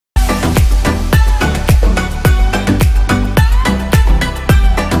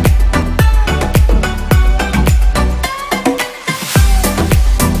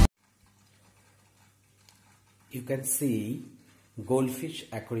you can see goldfish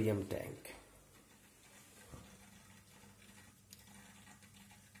aquarium tank.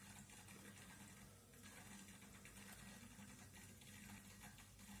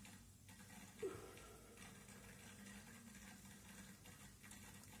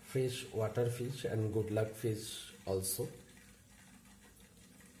 Fish, water fish and good luck fish also.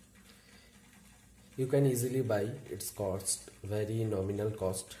 You can easily buy, its cost very nominal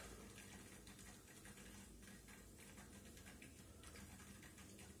cost.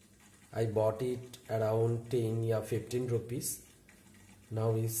 I bought it around 10 or 15 rupees.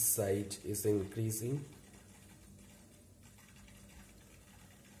 Now its size is increasing.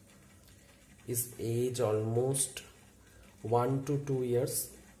 Its age almost 1 to 2 years.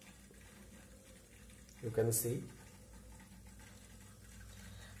 You can see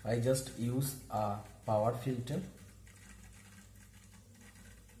I just use a power filter.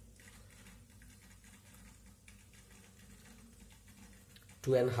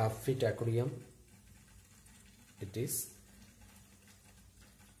 Two and a half feet aquarium it is.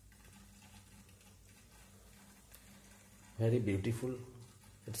 Very beautiful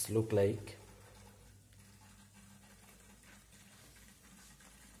it's look like.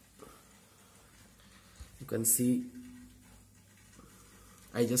 You can see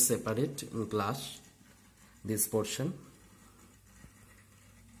I just separate in glass this portion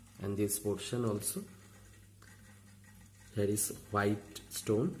and this portion also. There is white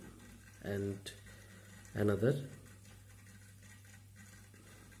stone and another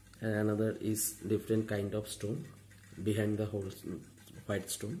is different kind of stone behind the whole white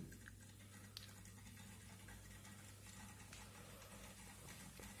stone.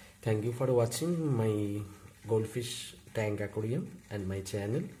 Thank you for watching my goldfish tank aquarium and my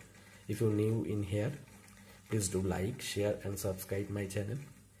channel. If you're new in here, please do like, share and subscribe my channel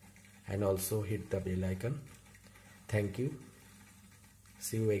and also hit the bell icon. Thank you.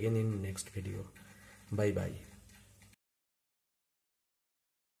 See you again in next video. Bye bye.